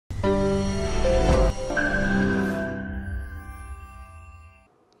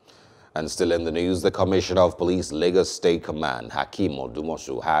And still in the news, the Commissioner of Police, Lagos State Command, Hakeem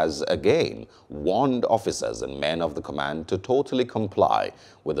Odumosu, has again warned officers and men of the command to totally comply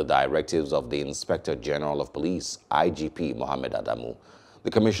with the directives of the Inspector General of Police, IGP Muhammed Adamu. The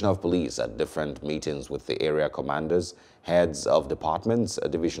Commissioner of Police, at different meetings with the area commanders, heads of departments,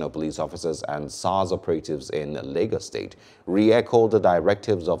 divisional police officers and SARS operatives in Lagos State, re-echoed the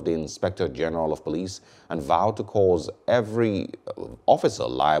directives of the Inspector General of Police and vowed to cause every officer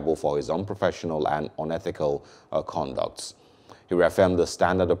liable for his unprofessional and unethical conducts. He reaffirmed the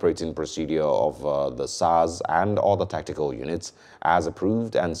standard operating procedure of the SARS and other tactical units as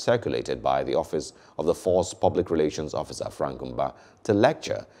approved and circulated by the Office of the Force Public Relations Officer, Frank Umba, to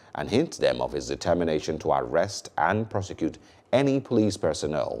lecture and hint them of his determination to arrest and prosecute any police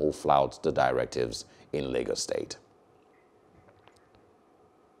personnel who flouts the directives in Lagos State.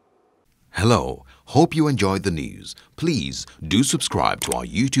 Hello, hope you enjoyed the news. Please do subscribe to our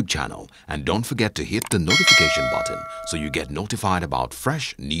YouTube channel and don't forget to hit the notification button so you get notified about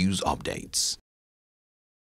fresh news updates.